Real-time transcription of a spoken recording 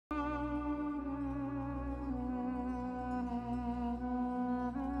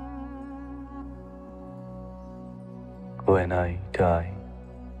When I die,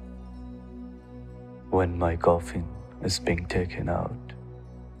 when my coffin is being taken out,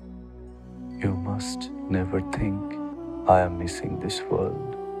 you must never think I am missing this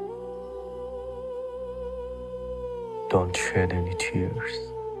world. Don't shed any tears,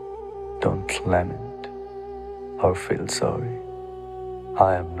 don't lament or feel sorry.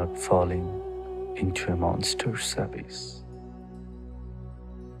 I am not falling into a monster's abyss.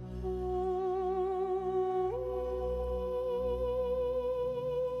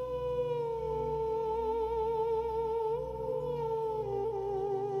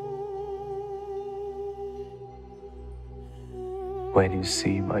 When you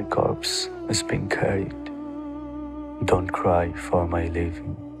see my corpse is being carried, don't cry for my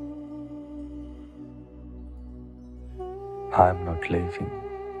leaving. I am not leaving.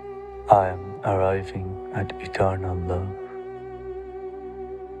 I am arriving at eternal love.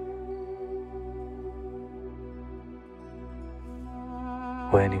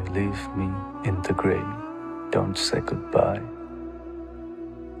 When you leave me in the grave, don't say goodbye.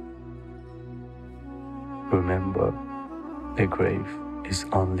 Remember, a grave is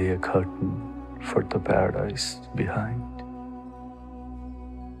only a curtain for the paradise behind.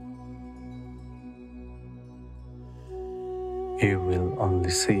 You will only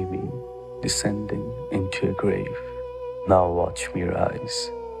see me descending into a grave. Now watch me rise.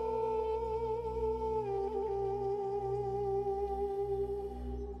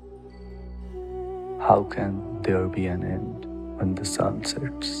 How can there be an end when the sun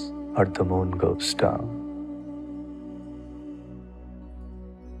sets or the moon goes down?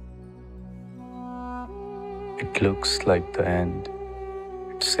 It looks like the end,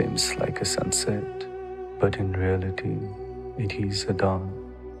 it seems like a sunset, but in reality, it is a dawn.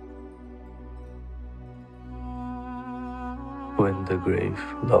 When the grave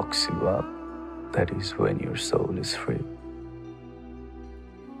locks you up, that is when your soul is free.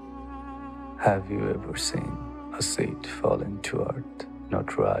 Have you ever seen a seed fall into earth,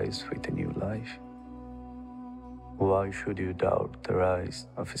 not rise with a new life? Why should you doubt the rise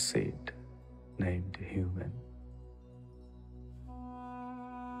of a seed named human?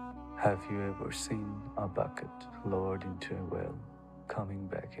 Have you ever seen a bucket lowered into a well, coming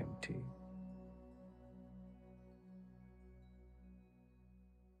back empty?